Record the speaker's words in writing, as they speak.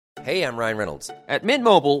Hey, I'm Ryan Reynolds. At Mint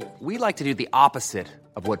Mobile, we like to do the opposite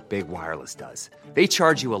of what Big Wireless does. They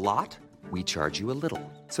charge you a lot, we charge you a little.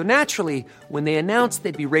 So naturally, when they announced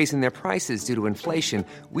they'd be raising their prices due to inflation,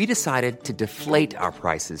 we decided to deflate our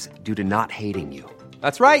prices due to not hating you.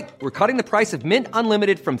 That's right. We're cutting the price of Mint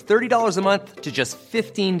Unlimited from $30 a month to just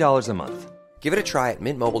 $15 a month. Give it a try at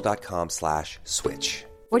mintmobile.com/switch.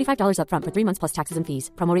 $45 up front for 3 months plus taxes and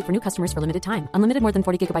fees. Promo rate for new customers for limited time. Unlimited more than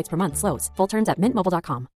 40 gigabytes per month. Slows full terms at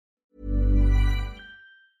mintmobile.com.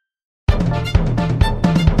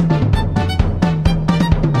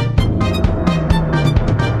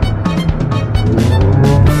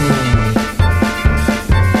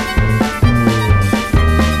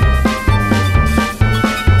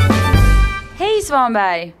 Hej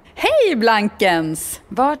Svanberg! Hej Blankens!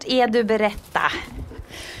 Vart är du, berätta?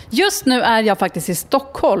 Just nu är jag faktiskt i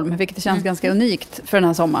Stockholm, vilket känns ganska unikt för den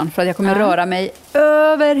här sommaren. För att jag kommer röra mig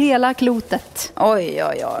över hela klotet. Oj.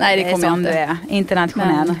 Nej, det kommer jag inte. Du är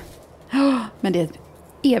internationell. Men det är ett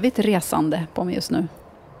evigt resande på mig just nu.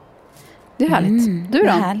 Det är härligt. Du då? Det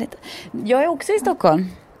är härligt. Jag är också i Stockholm,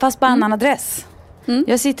 fast på annan adress.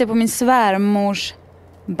 Jag sitter på min svärmors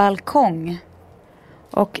balkong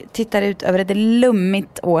och tittar ut över ett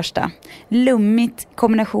lummigt Årsta. Lummigt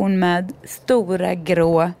kombination med stora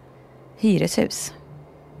grå hyreshus.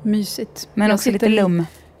 Mysigt. Men jag också lite lum.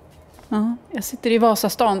 Ja, jag sitter i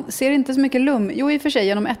Vasastan. Ser inte så mycket lum. Jo, i och för sig,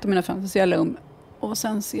 genom ett av mina fönster ser jag lum. Och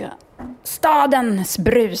sen ser jag stadens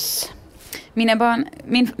brus. Mina barn,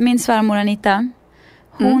 min svärmor Anita,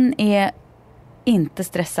 hon är inte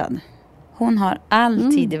stressad. Hon har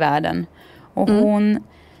all tid i världen. Och hon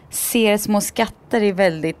ser små skatter i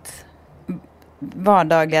väldigt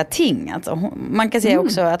vardagliga ting. Alltså man kan säga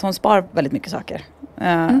också att hon sparar väldigt mycket saker.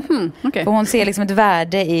 Okay. För hon ser liksom ett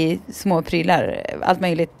värde i små prylar. Allt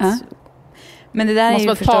möjligt. Men det där måste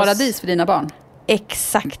vara ett paradis för dina barn.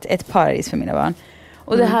 Exakt, ett paradis för mina barn.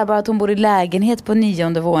 Och det här bara att hon bor i lägenhet på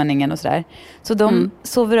 9:e våningen och sådär. Så de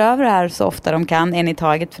sover över här så ofta de kan, en i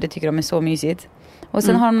taget, för det tycker de är så mysigt. Och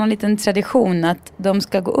sen har de någon liten tradition att de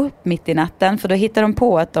ska gå upp mitt i natten, för då hittar de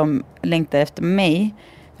på att de längtar efter mig.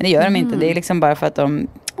 Men det gör de inte, det är liksom bara för att de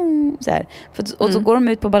så här. Och så går de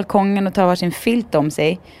ut på balkongen och tar varsin filt om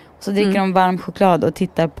sig. Och så dricker de varm choklad och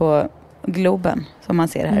tittar på Globen som man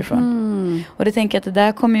ser härifrån. Och det tänker jag att det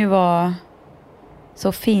där kommer ju vara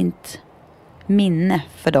så fint minne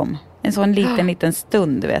för dem. En sån liten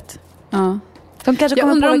stund, du vet. Ja. De kanske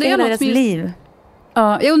kommer påverka hela deras liv.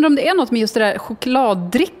 Ja, jag undrar om det är något med just det där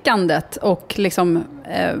chokladdrickandet och liksom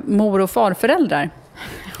mor- och farföräldrar.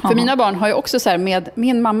 För mina barn har ju också så här, med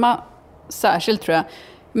min mamma särskilt tror jag.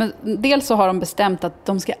 Men dels så har de bestämt att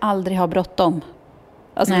de ska aldrig ha bråttom.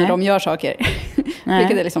 Alltså när de gör saker.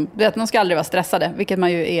 Vilket är liksom, du vet, de ska aldrig vara stressade. Vilket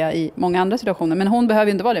man ju är i många andra situationer. Men hon behöver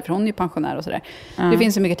ju inte vara det, för hon är ju pensionär och sådär. Det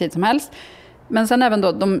finns ju mycket tid som helst. Men sen även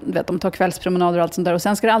då, de tar kvällspromenader och allt sånt där. Och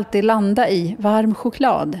sen ska det alltid landa i varm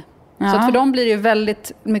choklad. Så att för dem blir det ju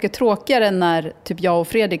väldigt mycket tråkigare när typ jag och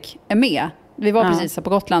Fredrik är med. Vi var precis här på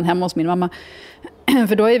Gotland hemma hos min mamma.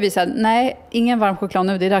 För då är vi så här, nej, ingen varm choklad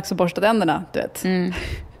nu, det är dags att borsta tänderna, du vet.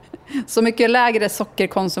 Så mycket lägre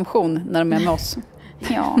sockerkonsumtion när de är med oss.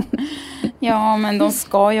 Ja, men de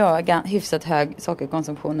ska ju ha hyfsat hög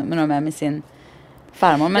sockerkonsumtion när de är med sin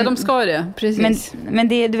farmor. Men, ja, de ska ju det, precis. Men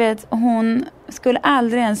det, du vet, hon skulle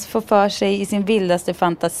aldrig ens få för sig i sin vildaste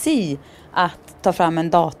fantasi att ta fram en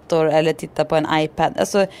dator eller titta på en iPad.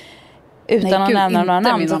 Alltså, utan att nämna några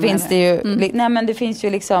namn så finns det ju... Nej, men det finns ju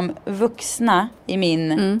liksom vuxna i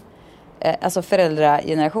min alltså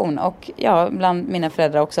föräldrageneration. Och ja, bland mina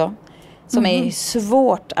föräldrar också. Som är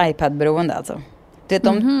svårt iPad-beroende alltså. Du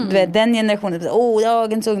vet, den generationen,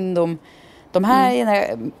 dagens ungdom, de här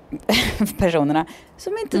personerna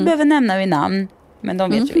som inte behöver nämna vid namn, men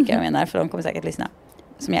de vet ju vilka jag menar, för de kommer säkert lyssna,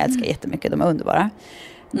 som jag älskar jättemycket, de är underbara.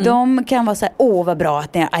 De kan vara så här, vad bra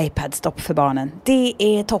att ni har iPad-stopp för barnen. Det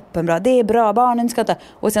är toppenbra, det är bra, barnen ska ta.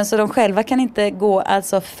 Och sen så de själva kan inte gå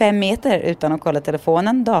alltså 5 meter utan att kolla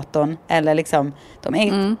telefonen, datorn, eller liksom, de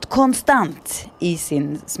är konstant i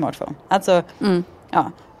sin smartphone. Alltså,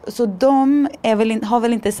 ja. Så de har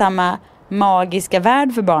väl inte samma magiska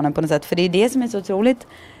värld för barnen på något sätt. För det är det som är så otroligt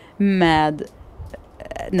med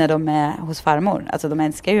när de är hos farmor. Alltså de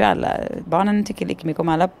älskar ju alla. Barnen tycker lika mycket om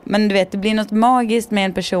alla. Men du vet, det blir något magiskt med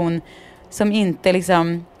en person som inte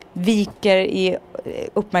liksom viker i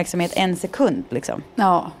uppmärksamhet en sekund liksom.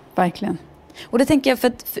 Ja, verkligen. Och det tänker jag, för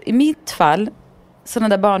att i mitt fall, sådana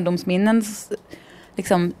där barndomsminnen,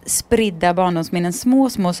 liksom spridda barndomsminnen,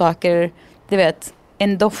 små saker, du vet,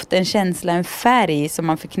 en doft, en känsla, en färg som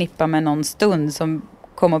man förknippar med någon stund som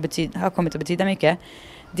har kommit att betyda mycket.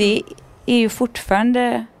 Det är ju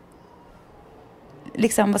fortfarande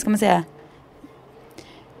liksom, vad ska man säga,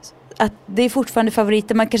 att det är fortfarande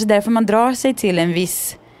favoriter. Man kanske därför man drar sig till en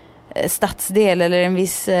viss stadsdel eller en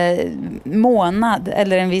viss månad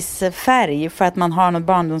eller en viss färg för att man har något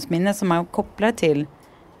barndomsminne som man kopplar till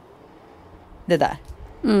det där.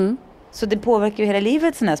 Så det påverkar ju hela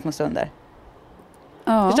livet sådana här små stunder.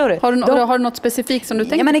 Ja. Förstår du? Har du något specifikt som du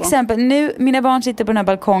tänker men på? Exempel, nu, mina barn sitter på den här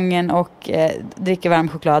balkongen och dricker varm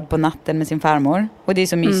choklad på natten med sin farmor. Och det är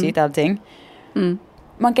så mysigt allting.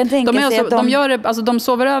 Man kan tänka sig att de gör det, alltså de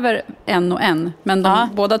sover över en och en, men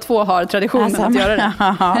båda två har traditionen att göra det.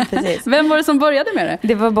 Ja, precis. Vem var det som började med det?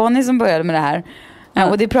 Det var Bonnie som började med det här.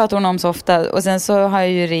 Och det pratar hon om så ofta. Och sen så har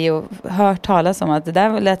ju Rio hört talas om att det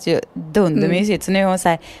där lät ju dundermysigt. Så nu är hon så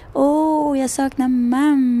här, jag saknar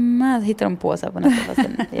mamma. Hittar de på sig på natten, fast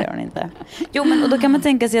det gör hon inte. Jo, men och då kan man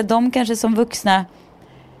tänka sig att de kanske som vuxna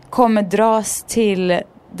kommer dras till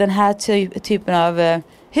den här typen av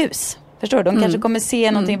hus. Förstår du? De kanske kommer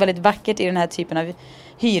se någonting väldigt vackert i den här typen av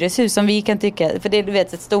hyreshus som vi kan tycka, för det är, du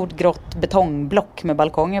vet, ett stort grått betongblock med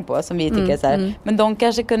balkonger på som vi tycker är så här. Men de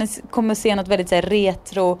kanske kommer se något väldigt så här,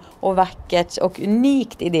 retro och vackert och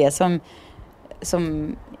unikt i det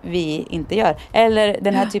som vi inte gör. Eller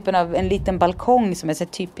den här typen av en liten balkong som är så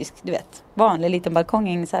typisk, du vet, vanlig liten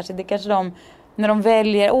balkong särskilt. Det kanske de, när de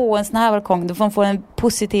väljer en sån här balkong, då får de få en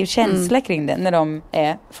positiv känsla kring det när de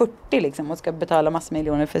är 40 liksom och ska betala massor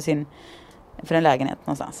miljoner för en lägenhet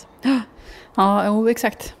någonstans. Ja,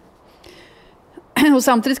 exakt. Och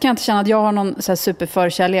samtidigt kan jag inte känna att jag har någon så här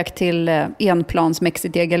superförkärlek till enplans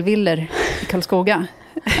mexitegelvillor i Karlskoga.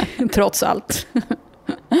 Trots allt.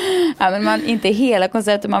 Ja, men inte hela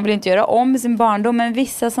konceptet, man vill inte göra om sin barndom, men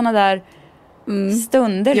vissa sådana där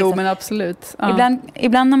stunder. Liksom. Jo, men absolut. Ja.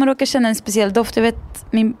 Ibland när man råkar känna en speciell doft. Jag vet,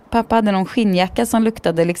 min pappa hade någon skinnjacka som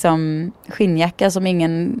luktade liksom skinnjacka som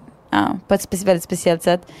ingen, på ett väldigt speciellt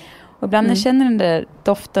sätt. Och ibland när jag känner den där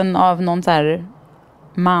doften av någon så här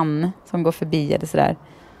man som går förbi eller sådär,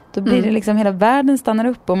 då blir det liksom hela världen stannar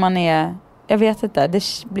upp och man är, jag vet inte, det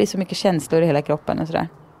blir så mycket känslor i hela kroppen och sådär.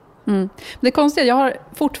 Det konstiga, jag har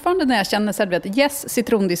fortfarande när jag känner så här, vet,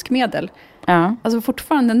 citrondiskmedel. Ja. Alltså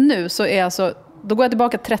fortfarande nu så är alltså, då går jag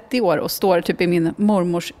tillbaka 30 år och står typ i min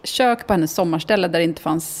mormors kök på hennes sommarställe där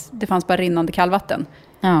det fanns bara rinnande kallvatten.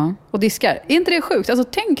 Ja. Och diskar. Är inte det sjukt? Alltså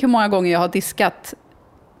tänk hur många gånger jag har diskat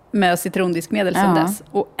med citrondiskmedel sedan dess.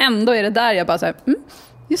 Och ändå är det där jag bara så här,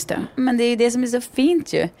 just det. Men det är ju det som är så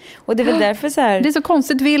fint ju. Och det är väl därför så här. Det är så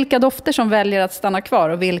konstigt vilka dofter som väljer att stanna kvar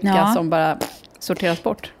och vilka som bara sorteras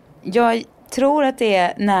bort. Jag tror att det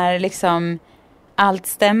är när liksom allt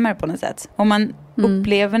stämmer på något sätt. Om man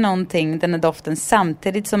upplever någonting, den här doften,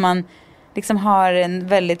 samtidigt som man liksom har en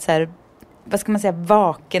väldigt så här, vad ska man säga,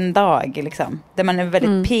 vaken dag liksom. Där man är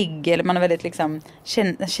väldigt pigg eller man har väldigt liksom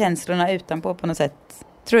känslorna utanpå på något sätt.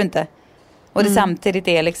 Tror du inte? Och det samtidigt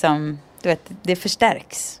är liksom, du vet, det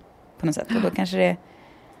förstärks på något sätt. Och då kanske det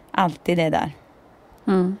alltid är där.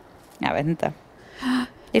 Jag vet inte.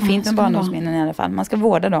 Det är fint med barndomsminnen i alla fall. Man ska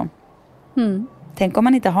vårda dem. Tänk om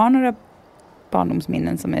man inte har några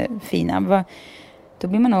barndomsminnen som är fina. Då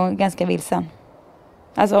blir man nog ganska vilsen.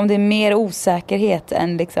 Alltså om det är mer osäkerhet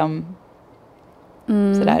än liksom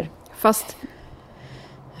sådär. Fast,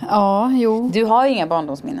 jo. Du har ju inga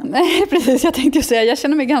barndomsminnen. Nej, precis. Jag tänkte ju säga, jag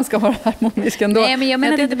känner mig ganska harmonisk ändå. Nej, men jag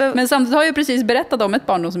menar men samtidigt har jag precis berättat om ett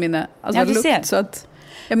barndomsminne. Alltså lukt, så att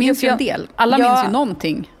jag minns ju en del. Alla minns ju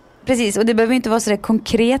någonting. Precis, och det behöver inte vara så där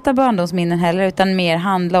konkreta barndomsminnen heller, utan mer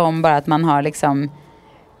handla om bara att man har liksom,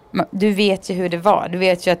 du vet ju hur det var. Du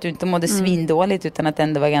vet ju att du inte mådde svindåligt, utan att det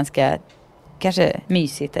ändå var ganska kanske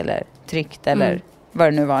mysigt eller tryggt eller vad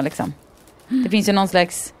det nu var liksom. Det finns ju någon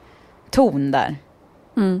slags ton där.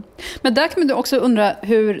 Men där kan man också undra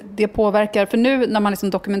hur det påverkar, för nu när man liksom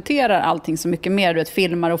dokumenterar allting så mycket mer, du vet,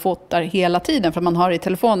 filmar och fotar hela tiden för att man har det i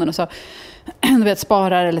telefonen och så du vet,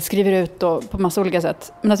 sparar eller skriver ut och på massa olika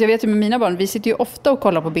sätt. Men alltså jag vet ju med mina barn, vi sitter ju ofta och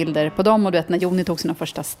kollar på bilder på dem och du vet när Joni tog sina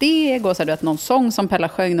första steg och så du vet någon sång som Pella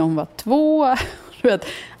sjöng när hon var 2, du vet,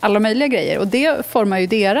 alla möjliga grejer, och det formar ju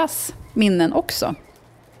deras minnen också.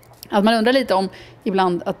 Att man undrar lite om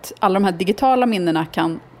ibland att alla de här digitala minnena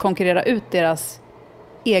kan konkurrera ut deras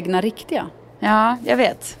egna riktiga. Ja, jag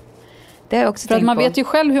vet. Det har jag också för tänkt att man på. vet ju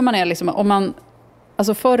själv hur man är liksom, om man,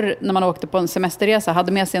 alltså förr när man åkte på en semesterresa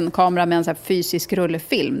hade med sig en kamera med en så här fysisk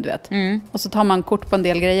rullefilm, du vet. Och så tar man kort på en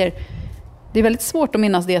del grejer. Det är väldigt svårt att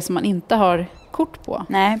minnas det som man inte har kort på.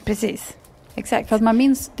 Nej, precis. Exakt. För att man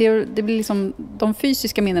minns, det blir liksom, de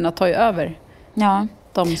fysiska minnena tar ju över. Ja.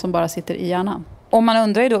 De som bara sitter i hjärnan. Och man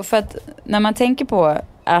undrar ju då, för att när man tänker på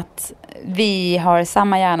att vi har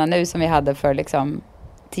samma hjärna nu som vi hade för liksom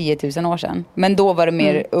 10 000 år sedan. Men då var det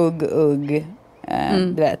mer ugg,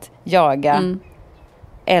 du vet, jaga,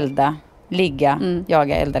 elda, ligga,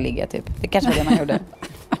 jaga, elda, ligga typ. Det kanske var det man gjorde.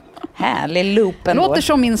 Härlig loopen. Låter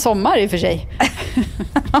som min sommar i och för sig.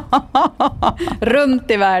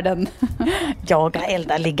 Runt i världen. Jaga,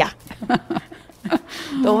 elda, ligga.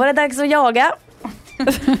 Då var det dags att jaga.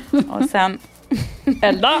 Och sen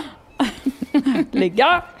elda,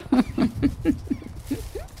 ligga.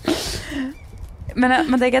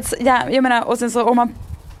 Men man tänker att, jag menar, och sen så om man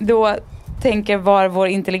då tänker vad vår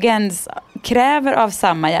intelligens kräver av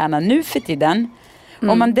samma hjärna nu för tiden.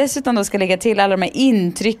 Om man dessutom då ska lägga till alla de här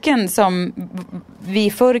intrycken som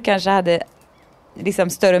vi förr kanske hade liksom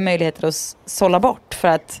större möjligheter att sålla bort för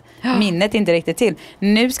att minnet inte riktigt till.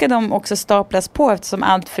 Nu ska de också staplas på eftersom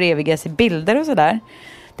allt förevigas i bilder och sådär.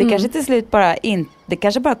 Det kanske till slut det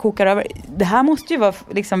kanske bara kokar över. Det här måste ju vara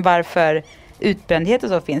liksom varför utbrändhet och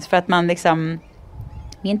så finns. För att man liksom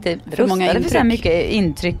inte rustade för så mycket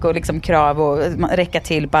intryck och liksom krav och räcka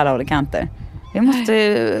till på alla håll och kanter. Vi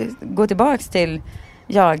måste gå tillbaks till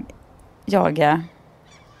jaga,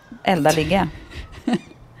 elda, ligga.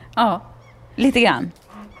 Ja. Lite grann.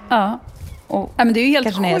 Ja. Och men det är ju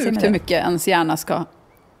helt sjukt hur mycket ens hjärna ska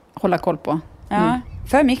hålla koll på. Ja,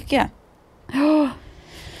 för mycket.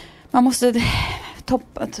 Man måste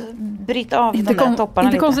bryta av de där topparna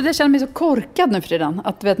inte lite. Konstigt, jag känner mig så korkad nu för tiden.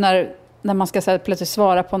 Att du vet när man ska plötsligt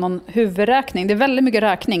svara på någon huvudräkning. Det är väldigt mycket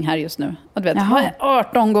räkning här just nu. Att du vet,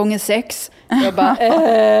 18 gånger 6. Jag bara, Och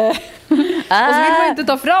så vill man inte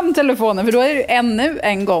ta fram telefonen. För då är det ännu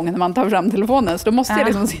en gång när man tar fram telefonen. Så då måste jag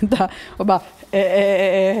liksom sitta och bara,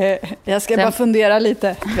 jag ska bara fundera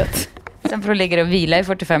lite. Vet. Sen får du ligga och vila i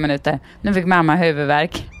 45 minuter. Nu fick mamma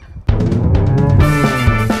huvudvärk.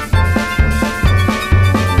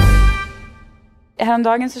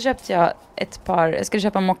 Häromdagen så köpte jag jag skulle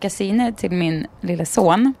köpa mockasiner till min lilla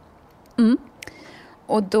son.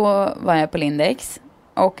 Och då var jag på Lindex.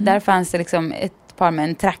 Och där fanns det liksom ett par med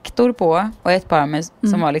en traktor på. Och ett par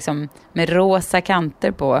som var liksom med rosa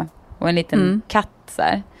kanter på. Och en liten katt så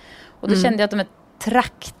här. Och då kände jag att de här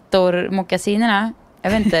traktormockasinerna,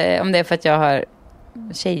 jag vet inte om det är för att jag har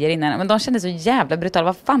tjejer innan, men de kändes så jävla brutala.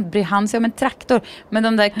 Vad fan bryr han sig om en traktor? Men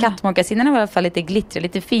de där kattmockasinerna var i alla fall lite glittriga,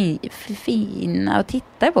 lite fina att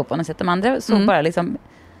titta på något sätt. De andra såg bara liksom,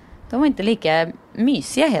 de var inte lika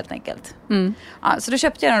mysiga helt enkelt. Ja, så då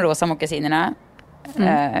köpte jag de rosa mockasinerna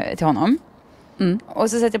till honom. Och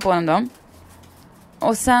så sätter jag på honom dem.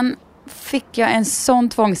 Och sen fick jag en sån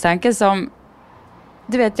tvångstanke som,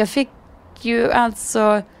 du vet, jag fick ju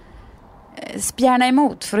alltså spjärna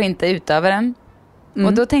emot för att inte utöva den.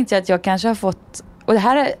 Och då tänkte jag att jag kanske har fått, och det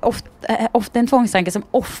här är ofta en tvångstanke som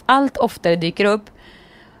allt oftare dyker upp,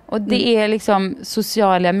 och det är liksom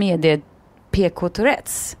sociala medier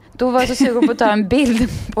PK-Tourettes. Då var jag så sugen på att ta en bild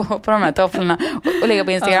på de här tofflorna och lägga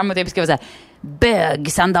på Instagram och typ skriva så här: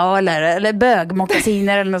 bögsandaler eller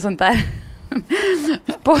bögmockasiner eller något sånt där.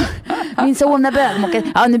 På min son är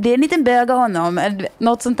bögmockasiner. Ja, nu blir det en liten bög av honom.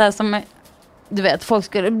 Något sånt där som, du vet, folk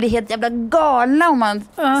skulle bli helt jävla galna om man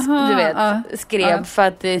skrev för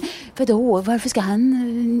att varför ska han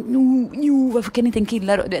varför kan inte en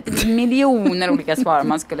kille då? Du vet, miljoner olika svar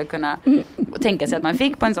man skulle kunna tänka sig att man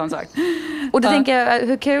fick på en sån sak. Och då tänker jag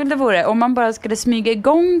hur kul det vore om man bara skulle smyga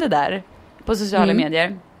igång det där på sociala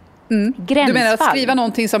medier. Gränsfall. Du menar att skriva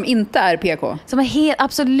någonting som inte är PK? Som är helt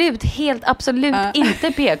absolut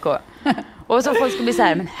inte PK. Och så folk skulle bli så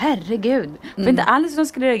här, men herregud. För inte alls de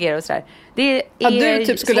skulle reagera och så här. Det är att du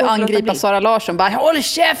typ skulle angripa Sara Larsson. Bara, håll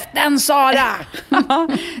käften, Sara!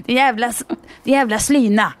 Det jävla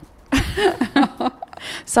slyna.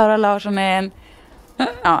 Sara Larsson är en...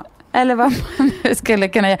 Ja, eller vad man skulle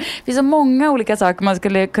kunna göra. Det finns så många olika saker man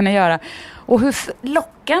skulle kunna göra. Och hur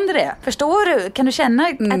lockande det är. Förstår du? Kan du känna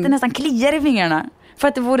att det nästan kliar i fingrarna? För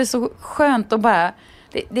att det vore så skönt att bara...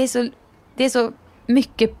 Det är så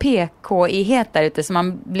mycket PK-ighet där ute, så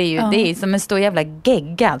man blir ju, det är som en stor jävla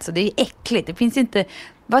gegga, alltså. Det är äckligt. Det finns inte,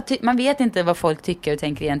 man vet inte vad folk tycker och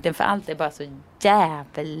tänker egentligen, för allt är bara så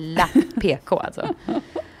jävla PK, alltså.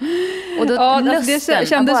 Och då det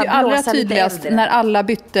kändes ju allra tydligast när alla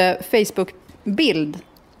bytte Facebook-bild.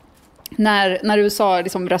 När USA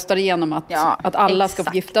liksom röstade igenom att alla ska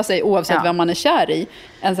få gifta sig oavsett vem man är kär i.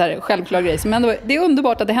 En så här självklar grej. Men det är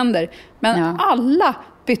underbart att det händer. Men alla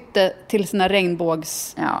bytte till sina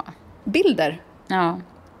regnbågsbilder. Ja.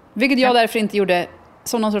 Vilket jag därför inte gjorde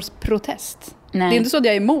som någon sorts protest. Nej. Det är inte så att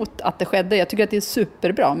jag är emot att det skedde. Jag tycker att det är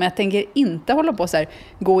superbra. Men jag tänker inte hålla på så här,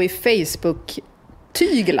 gå i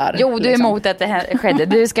Facebook-tyglar. Jo, du är emot att det skedde.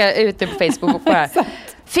 Du ska ut på Facebook och bara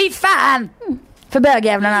fy fan! För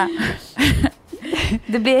bögjävlarna.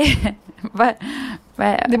 Det blir...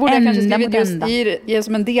 det borde jag kanske skrivit just i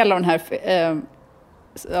som en del av den här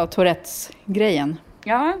Tourettes-grejen.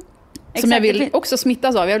 Ja. Exakt. Som jag vill också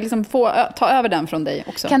smittas av. Jag vill liksom ta över den från dig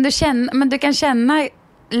också. Du kan känna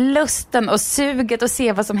lusten och suget och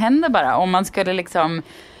se vad som händer bara. Om man skulle liksom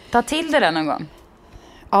ta till det där någon gång.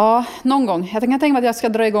 Ja, någon gång. Jag kan tänka mig att jag ska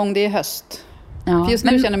dra igång det i höst. Ja, för just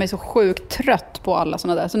nu känner jag mig så sjukt trött på alla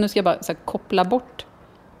sådana där. Så nu ska jag bara så här, koppla bort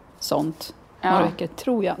sånt. Några veckor,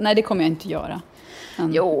 tror jag. Nej, det kommer jag inte göra.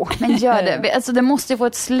 Jo, men gör det. Alltså, det måste ju få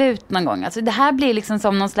ett slut någon gång. Alltså, det här blir liksom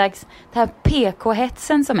som någon slags... Det här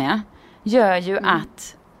PK-hetsen som är gör ju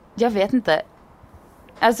att... Jag vet inte.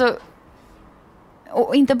 Alltså...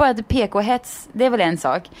 Och inte bara att det är PK-hets, det är väl en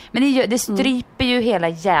sak. Men det stryper ju hela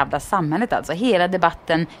jävla samhället alltså. Hela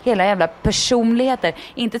debatten, hela jävla personligheter.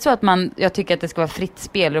 Inte så att jag tycker att det ska vara fritt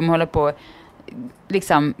spel och hålla på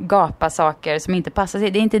liksom gapa saker som inte passar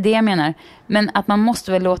sig. Det är inte det jag menar. Men att man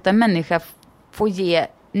måste väl låta en människa få ge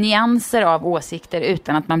nyanser av åsikter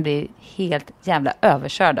utan att man blir helt jävla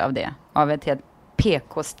överkörd av det. Av ett helt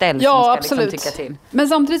PK-ställ som ska absolut. Liksom tycka till. Men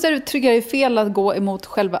samtidigt så tycker jag det är fel att gå emot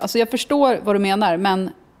själva. Alltså jag förstår vad du menar, men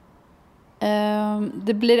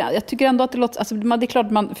jag tycker ändå att det låter... Alltså det är klart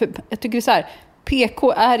jag tycker det är så här,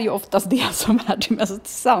 PK är ju oftast det som är det mest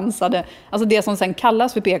sansade. Alltså det som sen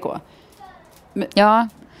kallas för PK. Men, ja.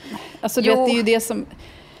 Alltså det är ju det som...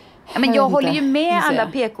 Ja, men jag håller ju med alla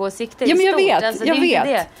PK-åsikter. Ja, men jag vet. Alltså, jag vet.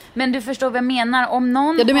 Det. Men du förstår vad jag menar. Om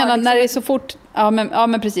någon du menar liksom, när det är så fort... Ja,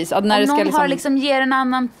 men precis. Att när om det ska någon har liksom ger en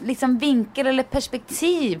annan liksom, vinkel eller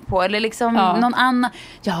perspektiv på. Eller liksom någon annan...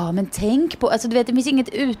 Ja, men tänk på... Alltså du vet, det finns inget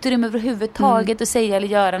utrymme överhuvudtaget att säga eller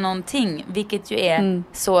göra någonting. Vilket ju är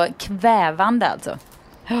så kvävande alltså.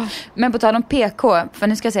 Men på tal om PK, för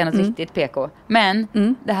nu ska jag säga något riktigt PK. Men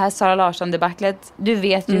det här Sara Larsson-debaclet, du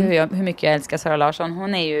vet ju hur mycket jag älskar Sara Larsson.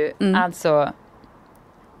 Hon är ju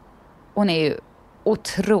hon är ju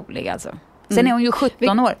otrolig alltså. Sen är hon ju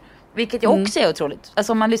 17 år, vilket jag också är otroligt.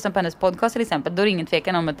 Alltså om man lyssnar på hennes podcast till exempel, då är det ingen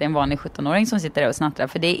tvekan om att det är en vanlig 17-åring som sitter där och snattrar.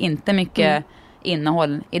 För det är inte mycket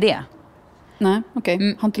innehåll i det. Nej,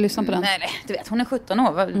 okej. Har inte lyssnat på den. Nej, du vet, hon är 17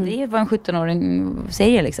 år. Det är vad en 17-åring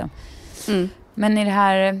säger liksom. Men i det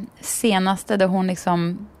här senaste där hon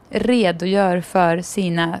liksom redogör för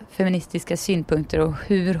sina feministiska synpunkter och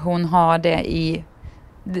hur hon har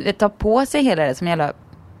det tar på sig hela det som jävla,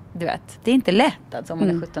 du vet, det är inte lätt alltså om hon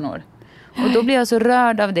är 17 år. Och då blir jag så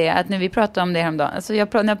rörd av det att när vi pratade om det häromdagen, alltså när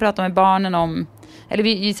jag pratade med barnen om, eller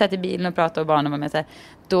vi satt i bilen och pratade och barnen var med så här,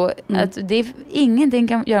 då, att ingenting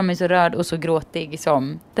kan göra mig så rörd och så gråtig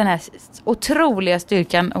som den här otroliga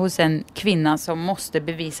styrkan hos en kvinna som måste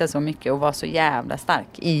bevisa så mycket och vara så jävla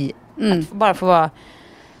stark i att bara få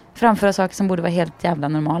framföra saker som borde vara helt jävla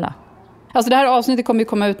normala. Alltså det här avsnittet kommer ju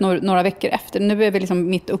komma ut några veckor efter. Nu är vi liksom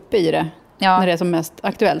mitt uppe i det. Ja. När det är som mest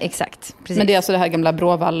aktuellt. Exakt, precis. Men det är alltså det här gamla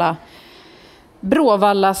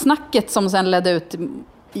Bråvalla-snacket som sen ledde ut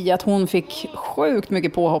i att hon fick sjukt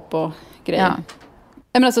mycket påhopp och grejer. Ja.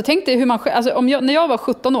 Men alltså tänk dig hur man... Alltså när jag var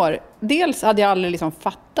 17 år, dels hade jag aldrig liksom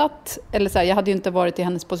fattat, eller så här, jag hade ju inte varit i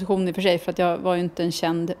hennes position i och för sig, för att jag var ju inte en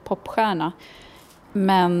känd popstjärna.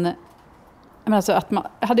 Men alltså att man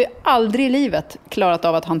hade ju aldrig i livet klarat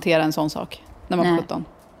av att hantera en sån sak när man var 17.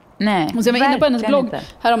 Nej, och så jag var inne på hennes blogg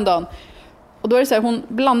häromdagen. Och då är det så här, hon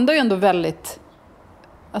blandar ju ändå väldigt...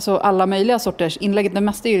 Alltså alla möjliga sorters inlägg. Det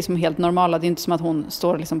mesta är ju liksom helt normala. Det är inte som att hon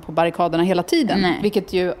står liksom på barrikaderna hela tiden. Nej.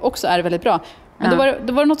 Vilket ju också är väldigt bra. Men då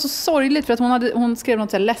var det något så sorgligt. För att hon skrev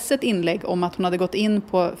något så här ledset inlägg om att hon hade gått in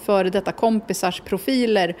på före detta kompisars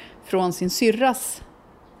profiler från sin syrras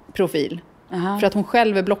profil. Uh-huh. För att hon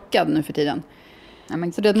själv är blockad nu för tiden.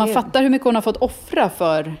 Ja, så det att man fattar hur mycket hon har fått offra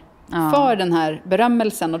för den här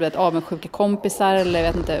berömmelsen. Och du vet, avundsjuka kompisar eller jag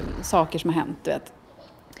vet inte, saker som har hänt, du vet.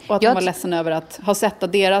 Och att hon var ledsen över att ha sett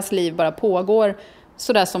att deras liv bara pågår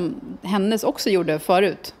sådär som hennes också gjorde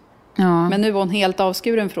förut. Ja. Men nu var hon helt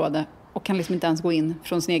avskuren från det och kan liksom inte ens gå in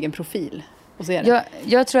från sin egen profil och se det.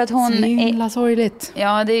 Jag tror att hon så himla sorgligt.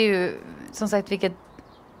 Ja, det är ju som sagt vilket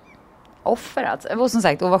offer alltså. Och som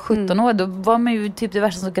sagt, att vara 17 år, då var man ju typ det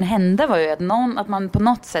värsta som kunde hända var ju att man på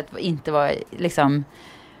något sätt inte var liksom,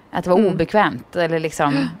 att det var obekvämt eller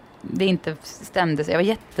liksom det inte stämde. Jag var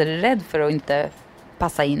jätterädd för att inte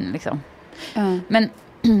passa in liksom. Men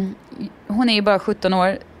hon är ju bara 17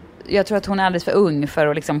 år. Jag tror att hon är alldeles för ung för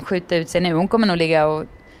att liksom skjuta ut sig nu. Hon kommer nog ligga och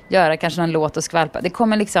göra kanske någon låt och skvalpa. Det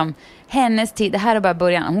kommer liksom hennes tid, det här är bara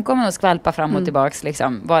början. Hon kommer nog skvalpa fram och tillbaks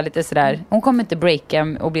liksom, vara lite sådär. Hon kommer inte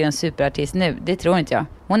breaka och bli en superartist nu. Det tror inte jag.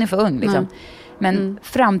 Hon är för ung liksom. Men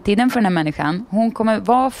framtiden för den här människan, hon kommer,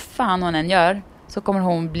 vad fan hon än gör, så kommer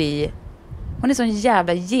hon bli, hon är sån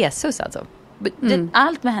jävla Jesus alltså.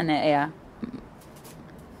 Allt med henne är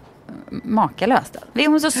makalöst.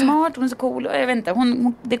 Hon är så smart, hon är så cool och jag vet inte,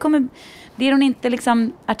 blir hon inte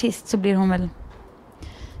liksom artist så blir hon väl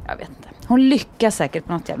jag vet inte. Hon lyckas säkert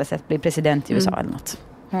på något jävla sätt bli president i USA eller något.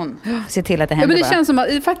 Hon ser till att det händer. Men det känns som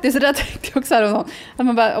att faktiskt det tänkte också här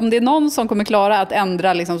om det är någon som kommer klara att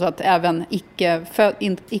ändra liksom, så att även icke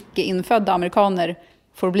infödda amerikaner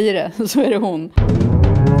får bli det, så är det hon.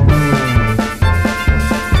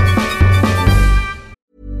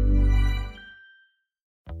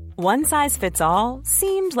 One size fits all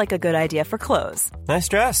seemed like a good idea for clothes. Nice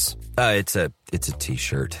dress. It's a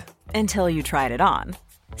t-shirt. Until you tried it on.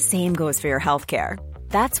 Same goes for your healthcare.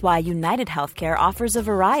 That's why United Healthcare offers a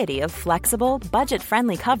variety of flexible,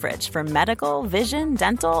 budget-friendly coverage for medical, vision,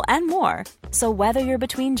 dental, and more. So whether you're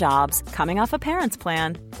between jobs, coming off a parent's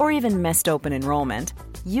plan, or even missed open enrollment,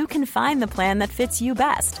 you can find the plan that fits you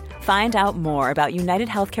best. Find out more about United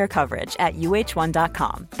Healthcare coverage at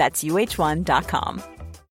uh1.com. That's uh1.com.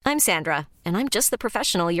 I'm Sandra, and I'm just the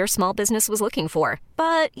professional your small business was looking for.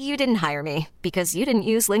 But you didn't hire me because you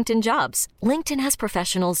didn't use LinkedIn Jobs. LinkedIn has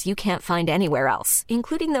professionals you can't find anywhere else,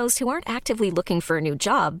 including those who aren't actively looking for a new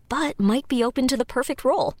job, but might be open to the perfect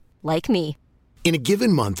role, like me. In a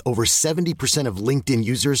given month, over 70% of LinkedIn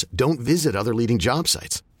users don't visit other leading job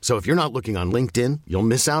sites. So if you're not looking on LinkedIn, you'll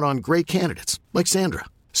miss out on great candidates, like Sandra.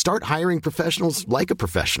 Start hiring professionals like a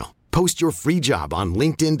professional. Post your free job on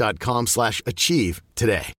linkedin.com/achieve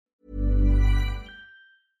today.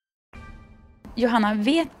 Johanna,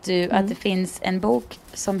 vet du att det finns en bok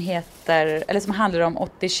som handlar om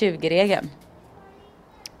 80-20-regeln?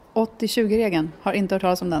 80-20-regeln, har inte hört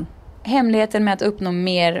talas om den. Hemligheten med att uppnå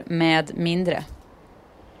mer med mindre.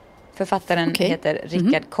 Författaren heter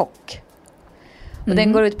Richard Koch. Och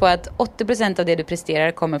den går ut på att 80% av det du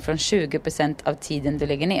presterar kommer från 20% av tiden du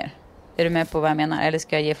lägger ner. Är du med på vad jag menar? Eller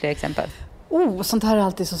ska jag ge fler exempel? Sånt här är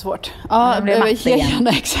alltid så svårt. Ja, ge gärna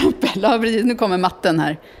exempel. Ja, nu kommer matten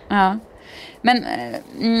här. Ja. Men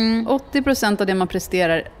 80% av det man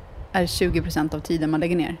presterar är 20% av tiden man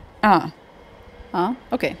lägger ner. Ja. Ja,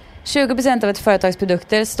 okej. 20% av ett företags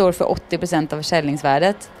produkter står för 80% av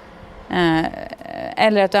försäljningsvärdet.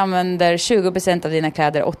 Eller att du använder 20% av dina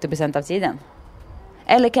kläder 80% av tiden.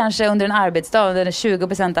 Eller kanske under en arbetsdag, under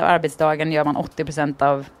 20% av arbetsdagen gör man 80%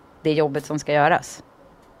 av det jobbet som ska göras.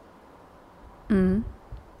 Är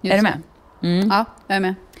du med? Ja, jag är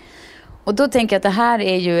med. Och då tänker jag att det här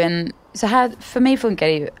är ju så här, för mig funkar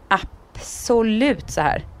det ju absolut så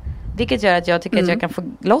här. Vilket gör att jag tycker att jag kan få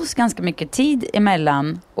loss ganska mycket tid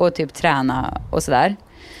emellan och typ träna och sådär.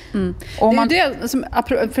 Det är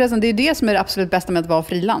ju det som är det absolut bästa med att vara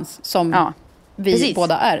frilans, som vi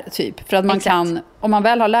båda är typ. För att man kan, om man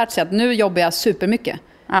väl har lärt sig att nu jobbar jag supermycket,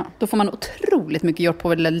 då får man otroligt mycket gjort på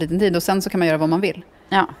väldigt liten tid och sen så kan man göra vad man vill.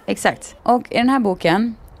 Ja, exakt. Och i den här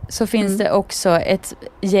boken så finns det också ett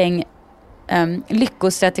gäng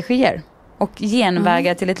lyckostrategier och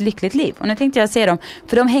genvägar till ett lyckligt liv. Och nu tänkte jag se dem,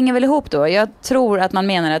 för de hänger väl ihop då. Jag tror att man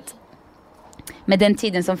menar att med den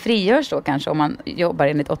tiden som frigörs då kanske, om man jobbar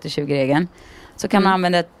enligt 80-20-regeln, så kan man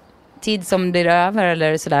använda tid som blir över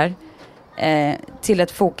eller sådär till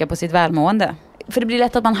att foka på sitt välmående. För det blir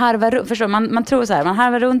lätt att man harvar, förstår man tror så här, man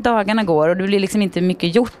harvar runt, dagarna går och det blir liksom inte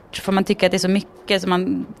mycket gjort för man tycker att det är så mycket så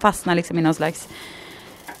man fastnar liksom i någon slags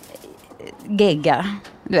gegga.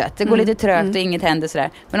 Du vet, det går lite trögt och inget händer sådär.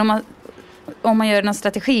 Men om man gör någon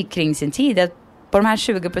strategi kring sin tid, att på de här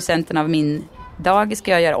 20% av min dag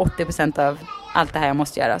ska jag göra 80% av allt det här jag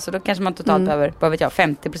måste göra. Så då kanske man totalt behöver, vad vet jag,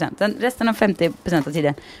 50%. Resten av 50% av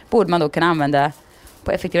tiden borde man då kunna använda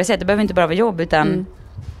på effektiva sätt. Det behöver inte bara vara jobb utan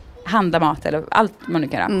handla mat eller allt man nu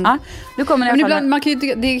kan göra. Ja, nu kommer det, ibland,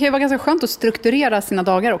 det kan ju vara ganska skönt att strukturera sina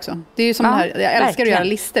dagar också. Det är ju som det här, jag älskar att göra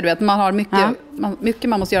listor. Du vet, man har mycket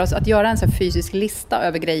man måste göra. Så att göra en så här fysisk lista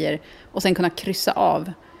över grejer och sen kunna kryssa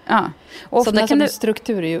av. Ja. Och så den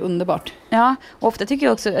struktur är ju underbart. Ja, och ofta tycker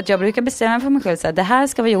jag också att jag brukar bestämma för mig själv så här, det här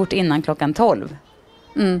ska vara gjort innan klockan 12.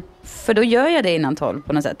 För då gör jag det innan 12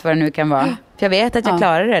 på något sätt, vad det nu kan vara. För jag vet att jag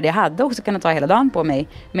klarar det. Jag hade också kunnat ta hela dagen på mig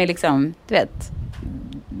med liksom, du vet.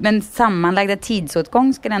 Men sammanlagda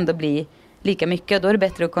tidsåtgång ska ändå bli lika mycket. Och då är det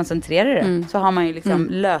bättre att koncentrera det. Så har man ju liksom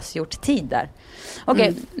lösgjort tid där.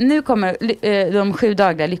 Okej, nu kommer de 7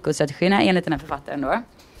 dagliga lyckostrategierna enligt den här författaren då.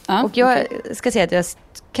 Och jag ska säga att jag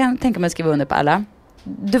kan tänka mig att skriva under på alla.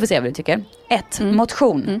 Du får se vad du tycker. 1.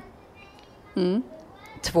 Motion.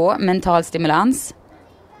 2. Mental stimulans.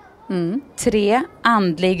 3.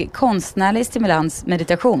 Andlig konstnärlig stimulans,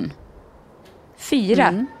 meditation.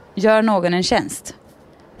 4. Gör någon en tjänst.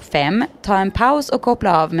 5. Ta en paus och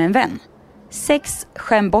koppla av med en vän. 6.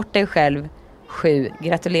 Skäm bort dig själv. 7.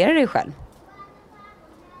 Gratulera dig själv.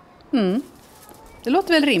 Det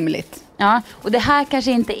låter väl rimligt. Ja, och det här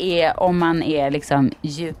kanske inte är om man är liksom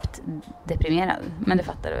djupt deprimerad. Men det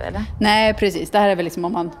fattar du, eller? Nej, precis. Det här är väl liksom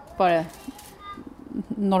om man bara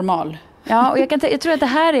normal. Ja, och jag tror att det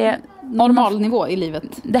här är normal nivå i livet.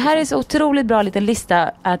 Det här är så otroligt bra liten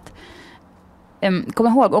lista att komma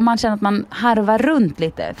ihåg om man känner att man harvar runt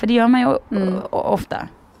lite. För det gör man ju ofta.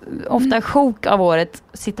 Ofta sjok av året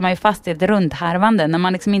sitter man ju fast i ett rundharvande när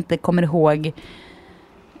man liksom inte kommer ihåg,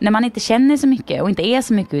 när man inte känner så mycket och inte är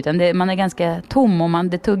så mycket, utan man är ganska tom och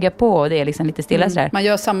det tuggar på och det är liksom lite stilla sådär. Man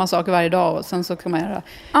gör samma sak varje dag och sen så kan man göra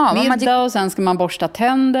middag och sen ska man borsta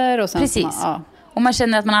tänder och sen precis. Och man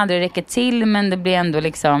känner att man aldrig räcker till, men det blir ändå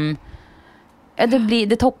liksom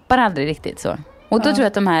det toppar aldrig riktigt så. Och då tror jag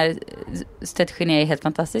att de här strategierna är helt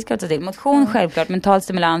fantastiska att ta till. Motion självklart, mental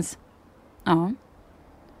stimulans. Ja.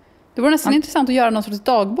 Det vore nästan intressant att göra någon sorts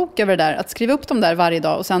dagbok över det där. Att skriva upp dem där varje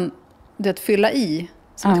dag och sen fylla i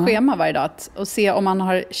som ett schema varje dag. Och se om man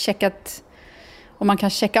har checkat, om man kan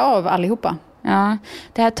checka av allihopa. Ja,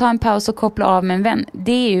 det här ta en paus och koppla av med en vän.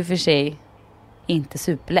 Det är ju för sig inte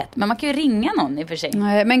superlätt. Men man kan ju ringa någon i för sig.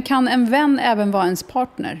 Nej, men kan en vän även vara ens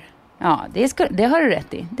partner? Ja, det har du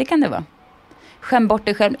rätt i. Det kan det vara. Skäm bort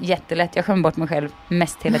dig själv, jättelätt. Jag skäm bort mig själv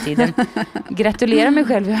mest hela tiden. Gratulera mig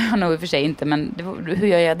själv, jag nog i och för sig inte. Men hur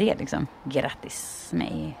gör jag det liksom? Grattis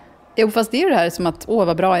mig. Jo, fast det är ju det här som att,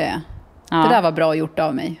 vad bra jag är. Ja. Det där var bra gjort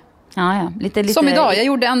av mig. Ja. Lite... Som idag, jag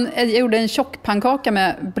gjorde en tjock pannkaka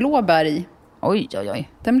med blåbär i. Oj.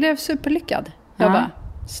 Den blev superlyckad. Jag bara,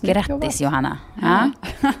 grattis Johanna. Ja.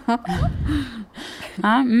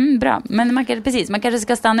 Bra. Men man kanske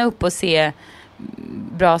ska stanna upp och se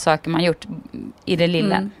bra saker man gjort i det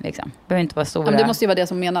lilla. Liksom. Behöver inte vara stora. Men det måste ju vara det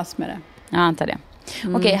som menas med det. Ja, antar det.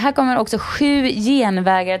 Okej, här kommer också 7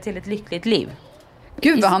 genvägar till ett lyckligt liv.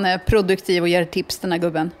 Gud vad han är produktiv och ger tips, den här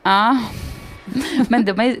gubben. Ja, men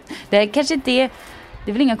det är kanske inte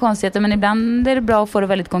det är väl inga konstigheter, men ibland är det bra att få det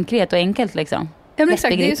väldigt konkret och enkelt liksom. Ja, men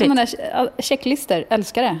exakt, det är ju som den här checklister,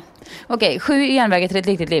 älskar det. Okej, 7 genvägar till ett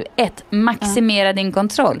lyckligt liv. 1. Maximera din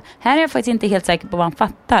kontroll. Här är jag faktiskt inte helt säker på vad han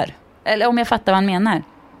fattar. Eller om jag fattar vad han menar.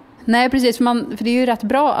 Nej, precis. För det är ju rätt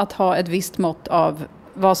bra att ha ett visst mått av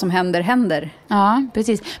vad som händer. Ja,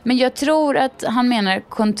 precis. Men jag tror att han menar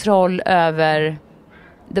kontroll över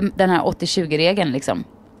den här 80-20-regeln liksom.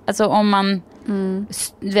 Alltså om man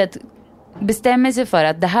bestämmer sig för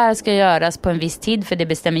att det här ska göras på en viss tid, för det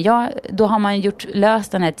bestämmer jag, då har man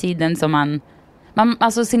löst den här tiden som man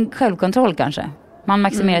alltså sin självkontroll kanske. Man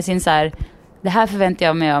maximerar sin så här, det här förväntar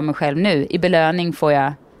jag mig av mig själv nu. I belöning får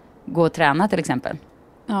jag gå och träna till exempel.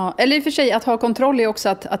 Ja, eller i och för sig att ha kontroll är också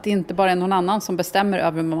att det inte bara är någon annan som bestämmer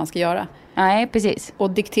över vad man ska göra. Nej, precis. Och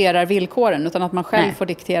dikterar villkoren, utan att man själv får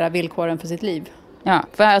diktera villkoren för sitt liv. Ja,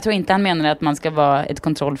 för jag tror inte han menar att man ska vara ett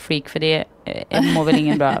kontrollfreak, för det mår väl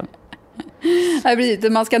ingen bra. Nej,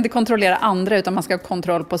 precis. Man ska inte kontrollera andra, utan man ska ha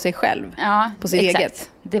kontroll på sig själv. Ja, på sitt eget.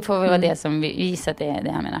 Det får väl vara det som vi gissar att det är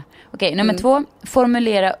det han menar. Okej, nummer 2.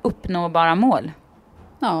 Formulera uppnåbara mål.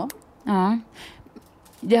 Ja.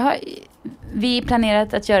 Det har vi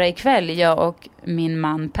planerat att göra ikväll, jag och min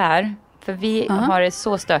man Per. För vi har det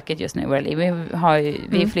så stökigt just nu i våra liv.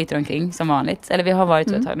 Vi flyter omkring som vanligt. Eller vi har varit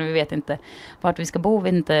så ett tag, men vi vet inte vart vi ska bo.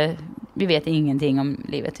 Vi vet ingenting om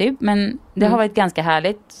livet typ. Men det har varit ganska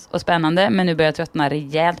härligt och spännande. Men nu börjar jag tröttna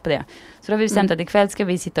rejält på det. Så då har vi bestämt att ikväll ska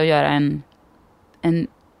vi sitta och göra en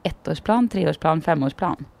 1-årsplan, 3-årsplan,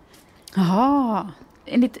 5-årsplan. Jaha.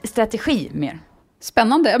 En liten strategi mer.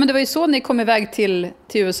 Spännande. Ja, men det var ju så ni kom iväg till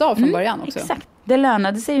USA från början också. Exakt. Det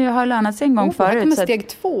har lönat sig en gång förut. Det kommer steg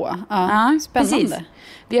 2. Ja, spännande. Precis.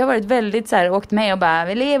 Vi har varit väldigt så här, åkt med och bara,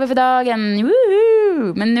 vi lever för dagen.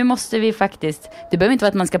 Woohoo! Men nu måste vi faktiskt, det behöver inte vara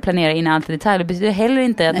att man ska planera in allt i detalj. Det betyder heller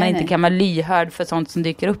inte att man inte kan vara lyhörd för sånt som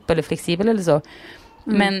dyker upp eller flexibel eller så.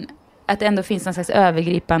 Men att det ändå finns någon slags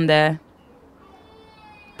övergripande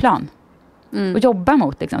plan. Och jobba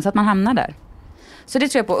mot liksom, så att man hamnar där. Så det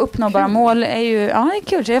tror jag på. Uppnåbara mål är ju, det är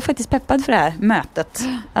kul. Så jag är faktiskt peppad för det här mötet.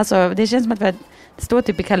 Alltså det känns som att det står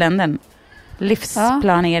typ i kalendern.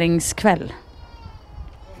 Livsplaneringskväll.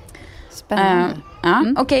 Spännande.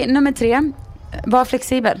 Okej, nummer 3. Var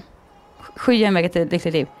flexibel. 7 genvägar till ett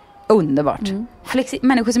lyckligt liv. Underbart.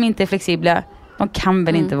 Människor som inte är flexibla, de kan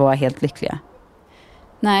väl inte vara helt lyckliga.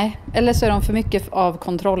 Nej, eller så är de för mycket av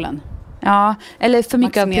kontrollen. Ja, eller för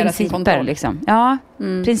mycket av principer liksom. Ja,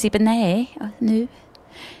 principen, nej, nu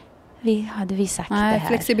hade vi sagt det här.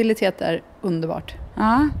 Flexibilitet är underbart.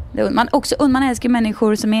 Ja, man älskar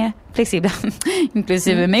människor som är flexibla,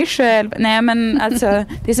 inklusive mig själv. Nej, men alltså,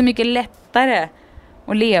 det är så mycket lättare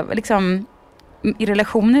att leva liksom, i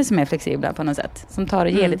relationer som är flexibla på något sätt. Som tar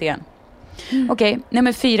och ger lite grann. Okej,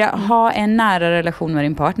 nummer 4. Ha en nära relation med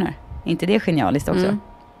din partner. Är inte det genialiskt också?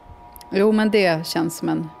 Jo, men det känns som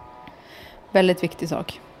en väldigt viktig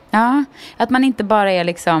sak. Ja, att man inte bara är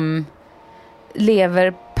liksom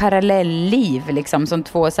lever parallellliv liksom, som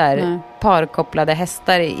två så här parkopplade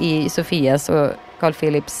hästar i Sofias och Carl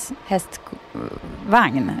Philips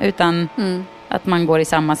hästvagn, utan att man går i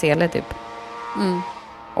samma sele typ.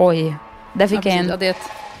 Oj, där fick jag en... Ja, det är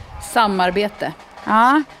ett samarbete.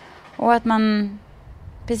 Ja, och att man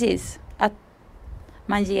precis, att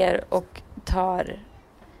man ger och tar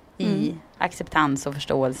i acceptans och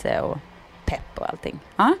förståelse och pepp och allting.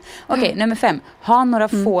 Ja. Okej, nummer 5. Ha några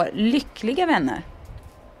få lyckliga vänner.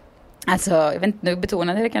 Alltså, jag vet inte, nu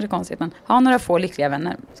betonade det kanske konstigt, men ha några få lyckliga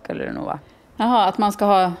vänner skulle det nog vara. Jaha, att man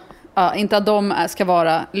ska ha, inte att de ska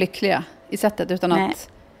vara lyckliga i sättet, utan att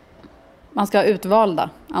man ska ha utvalda,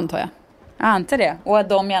 antar jag. Jag antar det. Och att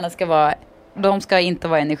de gärna ska vara, de ska inte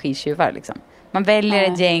vara energitjuvar liksom. Man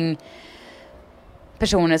väljer ett gäng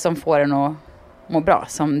personer som får en att må bra,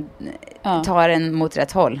 som tar en mot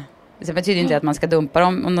rätt håll. Det betyder inte att man ska dumpa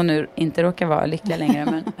dem om de nu inte råkar vara lyckliga längre.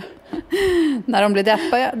 Men... När de blir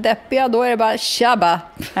deppiga, då är det bara tjabba.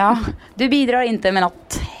 Ja, du bidrar inte med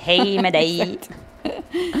något. Hej med dig.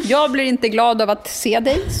 Jag blir inte glad av att se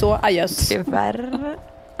dig, så adjöss. Tyvärr.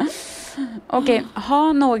 Okej,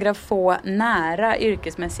 ha några få nära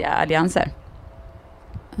yrkesmässiga allianser.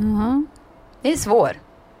 Det är svår.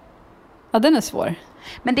 Ja, den är svår.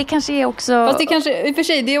 Men det kanske är också... Fast det kanske, i och för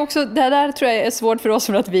sig, det är också, det där tror jag är svårt för oss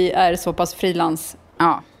för att vi är så pass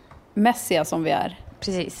frilansmässiga som vi är.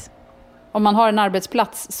 Precis. Om man har en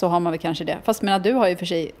arbetsplats så har man väl kanske det. Fast men du har ju för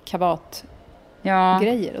sig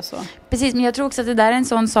grejer och så. Precis, men jag tror också att det där är en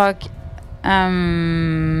sån sak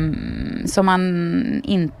som man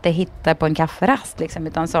inte hittar på en kafferast liksom,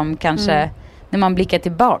 utan som kanske när man blickar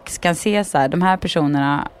tillbaks kan se så här, de här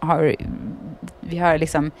personerna vi har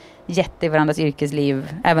liksom gett i varandras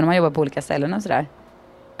yrkesliv, även om man jobbar på olika ställen och sådär,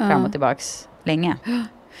 fram och tillbaks länge.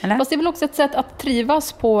 Eller? Fast det är väl också ett sätt att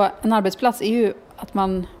trivas på en arbetsplats är ju att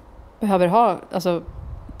man behöver ha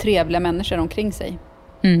trevliga människor omkring sig.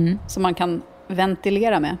 Som man kan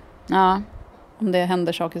ventilera med. Ja. Om det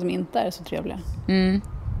händer saker som inte är så trevliga.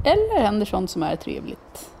 Eller händer sånt som är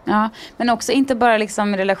trevligt. Ja, men också inte bara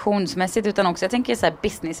liksom relationsmässigt, utan också jag tänker så här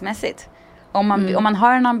businessmässigt. Om man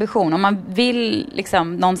har en ambition, om man vill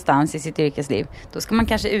liksom någonstans i sitt yrkesliv, då ska man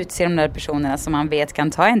kanske utse de där personerna som man vet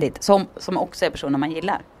kan ta en dit, som också är personer man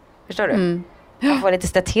gillar. Förstår du? Man får lite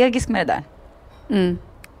strategisk med det där.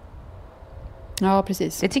 Ja,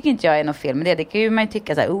 precis. Det tycker inte jag är något fel med det. Det kan ju man ju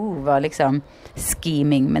tycka så här, vad liksom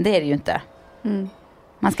scheming, men det är det ju inte.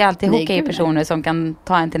 Man ska alltid hooka i personer som kan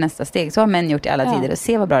ta en till nästa steg. Så har män gjort i alla tider och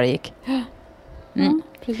se vad bra det gick.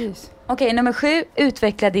 Precis. Okej, nummer 7.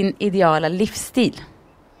 Utveckla din ideala livsstil.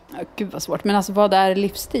 Gud vad svårt. Men alltså, vad är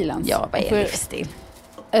livsstilen? Ja, vad är livsstil?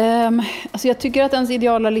 Alltså jag tycker att ens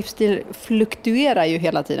ideala livsstil fluktuerar ju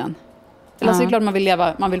hela tiden. Alltså det är klart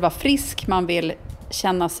man vill vara frisk, man vill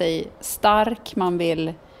känna sig stark, man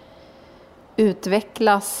vill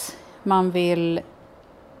utvecklas, man vill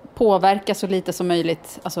påverka så lite som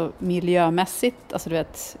möjligt, alltså miljömässigt, alltså du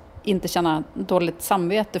vet, inte känna dåligt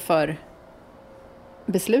samvete för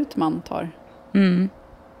beslut man tar.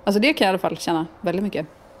 Alltså det kan jag i alla fall känna väldigt mycket.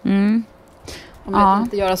 Om jag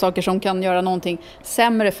inte göra saker som kan göra någonting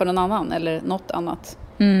sämre för någon annan eller något annat.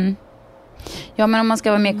 Ja, men om man ska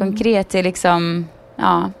vara mer konkret till liksom,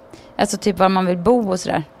 alltså typ var man vill bo och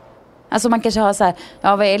sådär. Alltså man kanske har så här,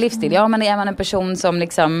 vad är livsstil? Ja, men är man en person som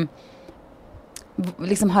liksom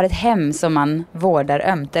har ett hem som man vårdar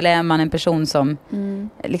ömt, eller är man en person som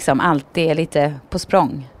liksom alltid är lite på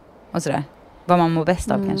språng och sådär. Vad man mår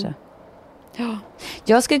bäst av kanske. Ja.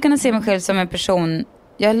 Jag skulle kunna se mig själv som en person,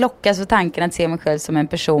 jag lockas för tanken att se mig själv som en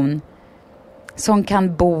person som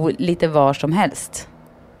kan bo lite var som helst.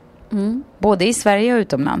 Både i Sverige och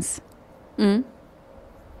utomlands.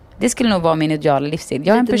 Det skulle nog vara min ideala livsstil.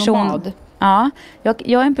 Jag är en person, nomad. Ja,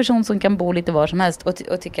 jag är en person som kan bo lite var som helst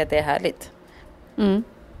och tycker att det är härligt.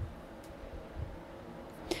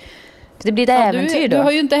 Det blir det äventyr då. Du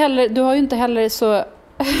har ju inte heller så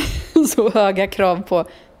så höga krav på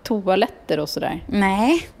toaletter och sådär.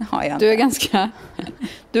 Nej, det har jag inte. Du är ganska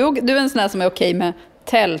du är en sån där som är okej med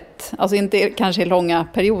tält. Alltså inte kanske i långa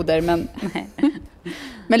perioder, men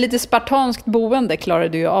men lite spartanskt boende klarar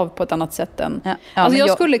du ju av på ett annat sätt än... alltså jag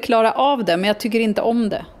skulle klara av det, men jag tycker inte om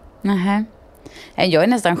det. Nej. Jag är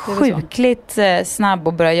nästan sjukligt snabb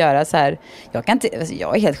att börja göra så här. Jag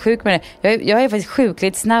är helt sjuk med det. Jag är faktiskt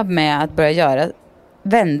sjukligt snabb med att börja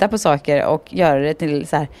vända på saker och göra det till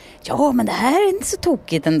så här. Ja, men det här är inte så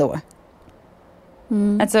tokigt ändå.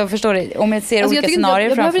 Alltså, förstår du? Om jag ser olika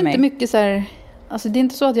scenarier framför mig. Jag behöver inte mycket så här... Alltså det är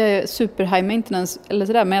inte så att jag är super high maintenance eller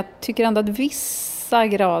sådär, men jag tycker ändå att vissa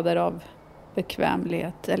grader av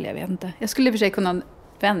bekvämlighet, eller jag vet inte. Jag skulle i och för sig kunna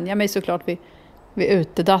vänja mig såklart vid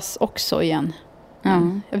utedass också igen.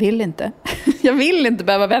 Jag vill inte. Jag vill inte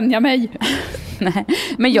behöva vänja mig. Nej.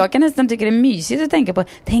 Men jag kan nästan tycka det är mysigt att tänka på.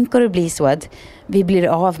 Tänk om det blir så att vi blir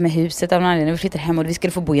av med huset av någon anledning. Vi flyttar hem och vi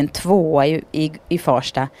skulle få bo i en 2 i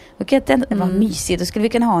Farsta. Och det var mysigt. Då skulle vi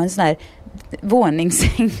kunna ha en sån här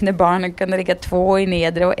våningssäng där barnen kunde ligga 2 i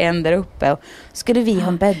nedre och en där uppe. Och skulle vi ha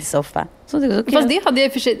en bäddsoffa. Fast det hade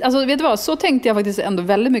jag för sig, alltså vet du vad, så tänkte jag faktiskt ändå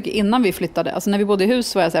väldigt mycket innan vi flyttade. Alltså när vi bodde i hus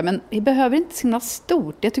så var jag så här, men vi behöver inte så himla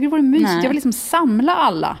stort. Jag tycker det vore mysigt. Jag vill liksom samla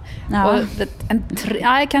alla. Ja. Och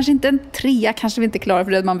kanske inte en 3, kanske vi inte klarar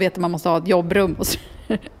för det. Man vet att man måste ha ett jobbrum. Och så.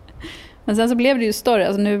 Men sen så blev det ju större.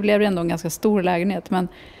 Alltså nu blev det ändå en ganska stor lägenhet. Men,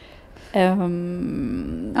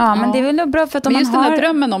 men det är väl nog bra för att om man just den här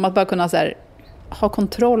drömmen om att bara kunna så här, ha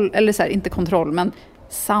kontroll, eller så här, inte kontroll, men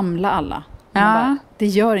samla alla. Bara, det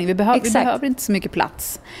gör inget. Vi behöver inte så mycket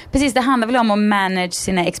plats. Precis, det handlar väl om att manage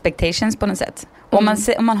sina expectations på något sätt. Om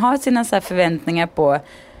man har sina så här förväntningar på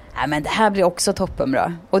men det här blir också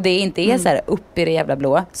toppenbra. Och det inte är så här upp i det jävla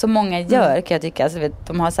blå. Så många gör, kan jag tycka. Alltså,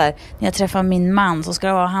 de har så här, när jag träffar min man så ska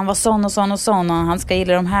det vara, han var sån och sån och sån. Och han ska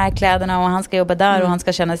gilla de här kläderna och han ska jobba där och han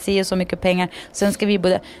ska tjäna sig och så mycket pengar. Sen ska vi bo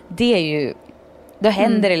där. Det är ju, då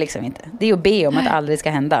händer det liksom inte. Det är ju att be om att det aldrig ska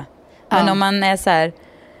hända. Men om man är så här,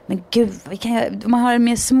 men gud, man har en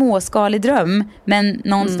mer småskalig dröm, men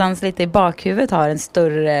någonstans lite i bakhuvudet har en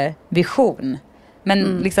större vision.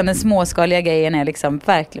 Men liksom den småskaliga grejen är liksom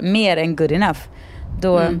verkligen mer än good enough.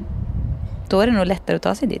 Då är det nog lättare att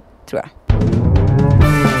ta sig dit, tror jag.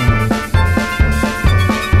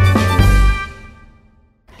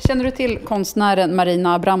 Känner du till konstnären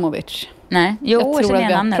Marina Abramovic? Nej, jag tror att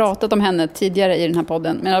vi har pratat om henne tidigare i den här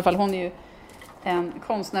podden. Men i alla fall, hon är ju en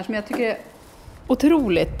konstnär som jag tycker är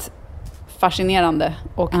otroligt fascinerande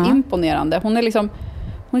och imponerande. Hon är liksom,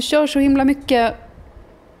 hon kör så himla mycket.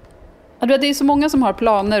 Det är så många som har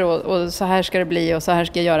planer och så här ska det bli och så här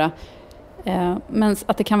ska jag göra. Men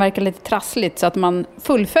att det kan verka lite trassligt så att man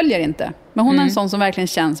fullföljer inte. Men hon är en sån som verkligen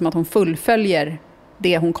känns som att hon fullföljer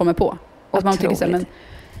det hon kommer på. Att man tycker så här, men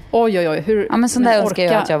oj, hur... Ja, men sån där önskar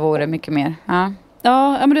jag att jag vore mycket mer.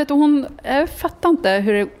 Ja, men det, hon... Jag fattar inte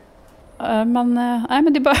hur det... Men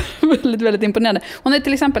det är bara väldigt, väldigt imponerande. Hon är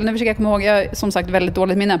till exempel, nu försöker jag komma ihåg, jag har som sagt väldigt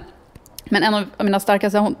dåligt minne. Men en av mina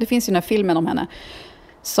starkaste, det finns ju den här filmen om henne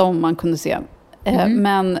som man kunde se.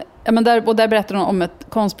 Men där berättar hon om ett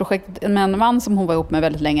konstprojekt med en man som hon var ihop med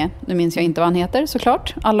väldigt länge. Nu minns jag inte vad han heter,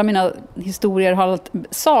 såklart. Alla mina historier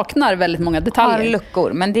saknar väldigt många detaljer. Har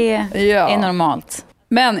luckor, men det är normalt.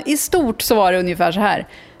 Men i stort så var det ungefär så här.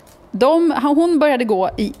 Hon började gå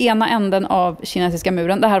i ena änden av kinesiska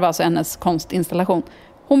muren. Det här var alltså hennes konstinstallation.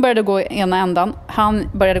 Hon började gå i ena ändan. Han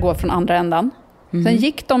började gå från andra ändan. Sen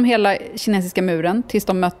gick de hela kinesiska muren tills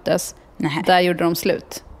de möttes. Nej. Där gjorde de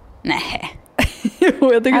slut. Nej.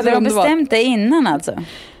 Jo, jag tycker hade de bestämt det innan alltså?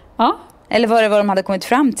 Ja. Eller var det vad de hade kommit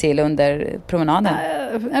fram till under promenaden?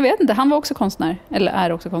 Jag vet inte. Han var också konstnär. Eller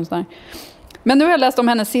är också konstnär. Men nu har jag läst om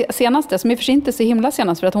hennes senaste, som i och för sig inte är så himla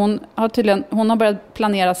senast, för att hon har börjat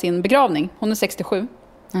planera sin begravning. Hon är 67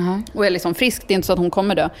 och är liksom frisk, det är inte så att hon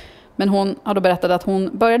kommer dö. Men hon har då berättat att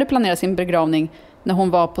hon började planera sin begravning när hon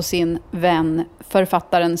var på sin vän,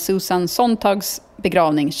 författaren Susan Sontags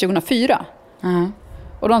begravning 2004.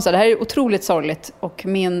 Och de sa, det här är otroligt sorgligt och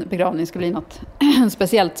min begravning ska bli något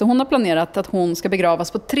speciellt. Så hon har planerat att hon ska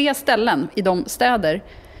begravas på 3 ställen i de städer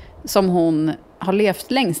som hon har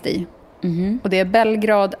levt längst i. Och det är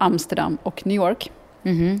Belgrad, Amsterdam och New York.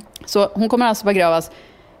 Så hon kommer alltså begravas.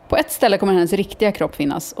 På ett ställe kommer hennes riktiga kropp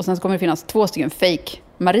finnas. Och sen så kommer det finnas 2 stycken fake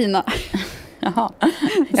Marina. Jaha.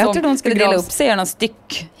 Jag trodde hon skulle dela upp sig i någon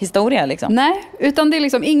styckhistoria liksom. Nej, utan det är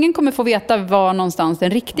liksom, ingen kommer få veta var någonstans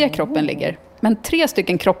den riktiga kroppen ligger. Men 3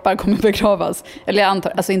 stycken kroppar kommer begravas. Eller jag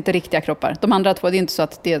antar, alltså inte riktiga kroppar. De andra 2, det är inte så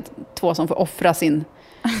att det är 2 som får offra sin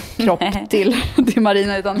kropp till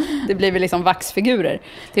Marina, utan det blir väl liksom vaxfigurer.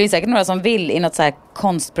 Det är säkert några som vill i något så här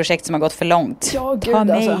konstprojekt som har gått för långt. Ja, gud, ta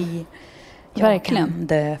mig. Alltså. Verkligen. Jag kan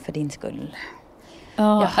dö för din skull.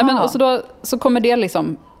 Ja, men och så kommer det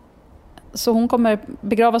liksom, så hon kommer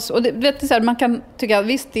begravas. Och det, vet du, så här, man kan tycka,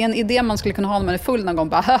 visst, det är en idé man skulle kunna ha när man är full någon gång.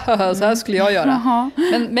 Bara, så här skulle jag göra.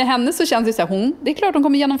 Men med henne så känns det så här, det är klart hon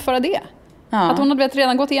kommer genomföra det. Att hon har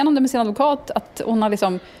redan gått igenom det med sin advokat. Att hon har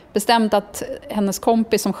liksom bestämt att hennes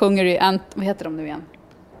kompis som sjunger i... vad heter de nu igen?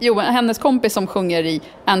 Jo, hennes kompis som sjunger i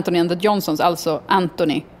Anthony and the Johnsons, alltså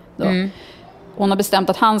Anthony. Då. Hon har bestämt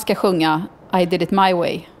att han ska sjunga I did it my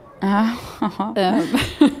way.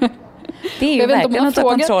 Det är ju verkligen att ta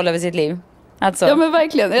kontroll över sitt liv. Alltså, ja, men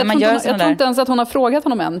verkligen. Jag tror inte ens att hon har frågat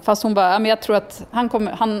honom än. Fast hon bara, men jag tror att han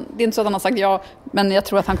kommer... det är inte så att han har sagt ja, men jag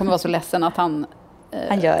tror att han kommer vara så ledsen att han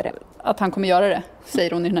gör det. Att han kommer göra det,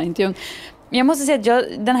 säger hon i den här intervjun. Jag måste säga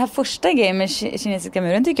att den här första grejen med kinesiska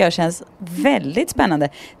muren tycker jag känns väldigt spännande.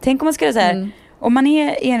 Tänk om man skulle säga om man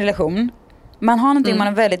är i en relation, man har någonting man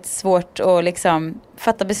har väldigt svårt att liksom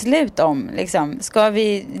fatta beslut om. Liksom, ska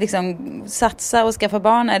vi liksom satsa och skaffa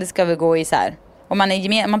barn eller ska vi gå isär? Och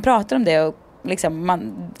man pratar om det och liksom,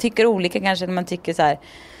 man tycker olika kanske, man tycker så här.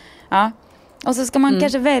 Ja. Och så ska man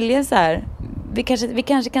kanske välja så här. Vi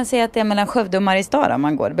kanske kan säga att det är mellan Skövde och Mariestad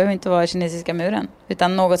man går. Det behöver inte vara kinesiska muren.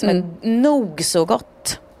 Utan något som är nog så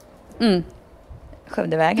gott.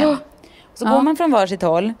 Skövdevägen. Så går man från varsitt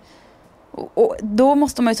håll. Och då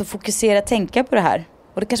måste man ju så fokusera, tänka på det här.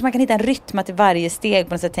 Och då kanske man kan hitta en rytm till varje steg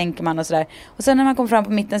på något sätt, tänker man och sådär. Och sen när man kommer fram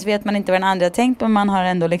på mitten så vet man inte vad den andra har tänkt, men man har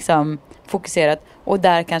ändå liksom fokuserat. Och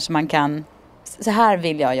där kanske man kan, så här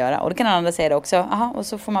vill jag göra. Och då kan den andra säga det också. Aha, och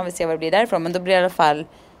så får man väl se vad det blir därifrån. Men då blir det i alla fall,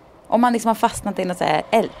 om man liksom har fastnat i något så här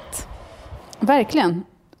eld. Verkligen.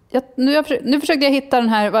 Nu försökte jag hitta den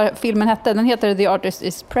här, vad filmen hette. Den heter The Artist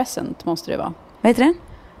is Present, måste det vara. Vad heter den?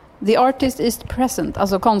 The Artist is Present,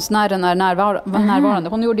 alltså konstnären är närvarande.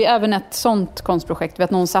 Hon gjorde ju även ett sånt konstprojekt.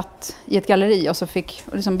 Vet, någon satt i ett galleri och så fick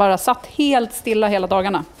liksom bara satt helt stilla hela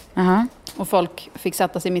dagarna. Och folk fick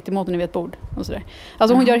sätta sig mitt emot vid ett bord och sådär.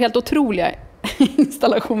 Alltså hon gör helt otroliga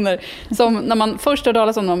installationer som när man först hörde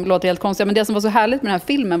talas om dem låter helt konstiga. Men det som var så härligt med den här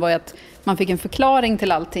filmen var att man fick en förklaring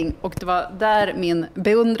till allting. Och det var där min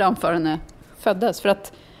beundran för henne föddes. För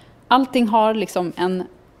att allting har liksom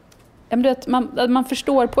man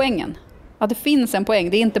förstår poängen. Att det finns en poäng.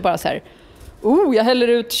 Det är inte bara så här, jag häller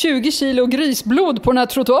ut 20 kilo grisblod på den här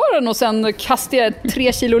trottoaren och sen kastar jag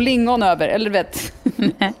 3 kilo lingon över. Eller vet.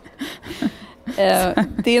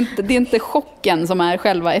 Det är inte chocken som är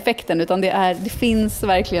själva effekten, utan det finns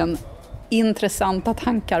verkligen intressanta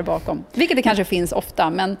tankar bakom. Vilket det kanske finns ofta,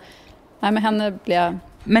 men nej, med henne blir jag...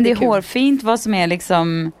 Men det är hårfint vad som är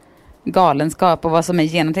liksom galenskap och vad som är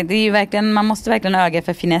genomtänkt. Det är ju verkligen, man måste verkligen öga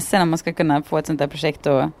för finessen om man ska kunna få ett sånt där projekt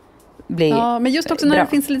att bli Ja, men just också när bra. det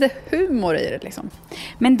finns lite humor i det liksom.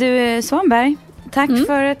 Men du, Svanberg, tack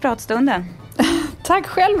för pratstunden. Tack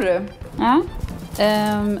själv du. Ja.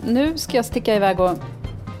 Nu ska jag sticka iväg och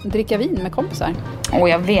dricka vin med kompisar.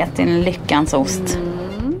 Jag vet, en lyckans ost.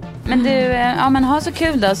 Men du, men ha så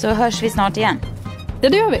kul då, så hörs vi snart igen. Ja,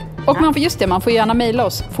 det gör vi. Och man får gärna mejla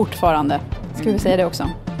oss fortfarande. Ska vi säga det också.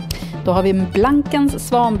 Då har vi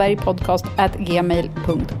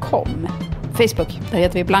blankensvanbergpodcast@gmail.com. Facebook, där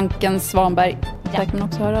heter vi Blankens Svanberg. Där kan man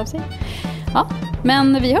också höra av sig. Ja,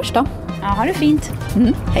 men vi hörs då. Ja, ha det fint.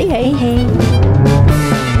 Hej, hej. Hej.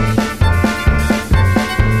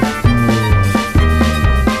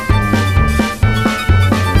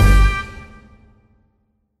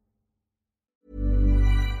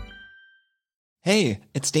 Hey,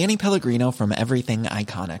 it's Danny Pellegrino from Everything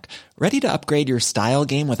Iconic. Ready to upgrade your style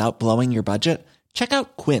game without blowing your budget? Check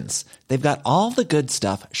out Quince. They've got all the good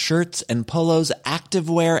stuff, shirts and polos,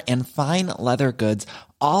 activewear, and fine leather goods,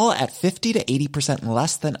 all at 50 to 80%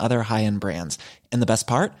 less than other high-end brands. And the best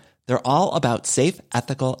part? They're all about safe,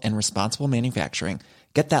 ethical, and responsible manufacturing.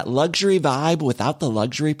 Get that luxury vibe without the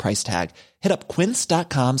luxury price tag. Hit up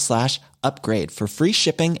quince.com/upgrade for free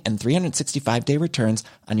shipping and 365-day returns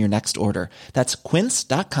on your next order. That's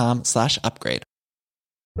quince.com/upgrade.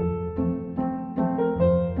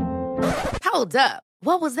 Hold up.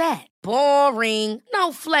 What was that? Boring.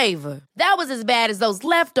 No flavor. That was as bad as those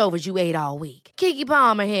leftovers you ate all week. Keke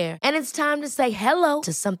Palmer here, and it's time to say hello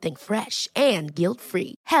to something fresh and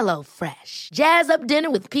guilt-free. Hello Fresh. Jazz up dinner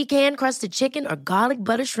with pecan-crusted chicken or garlic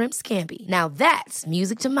butter shrimp scampi. Now that's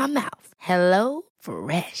music to my mouth. Hello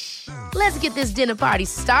Fresh. Let's get this dinner party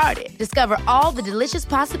started. Discover all the delicious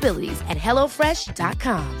possibilities at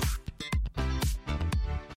hellofresh.com.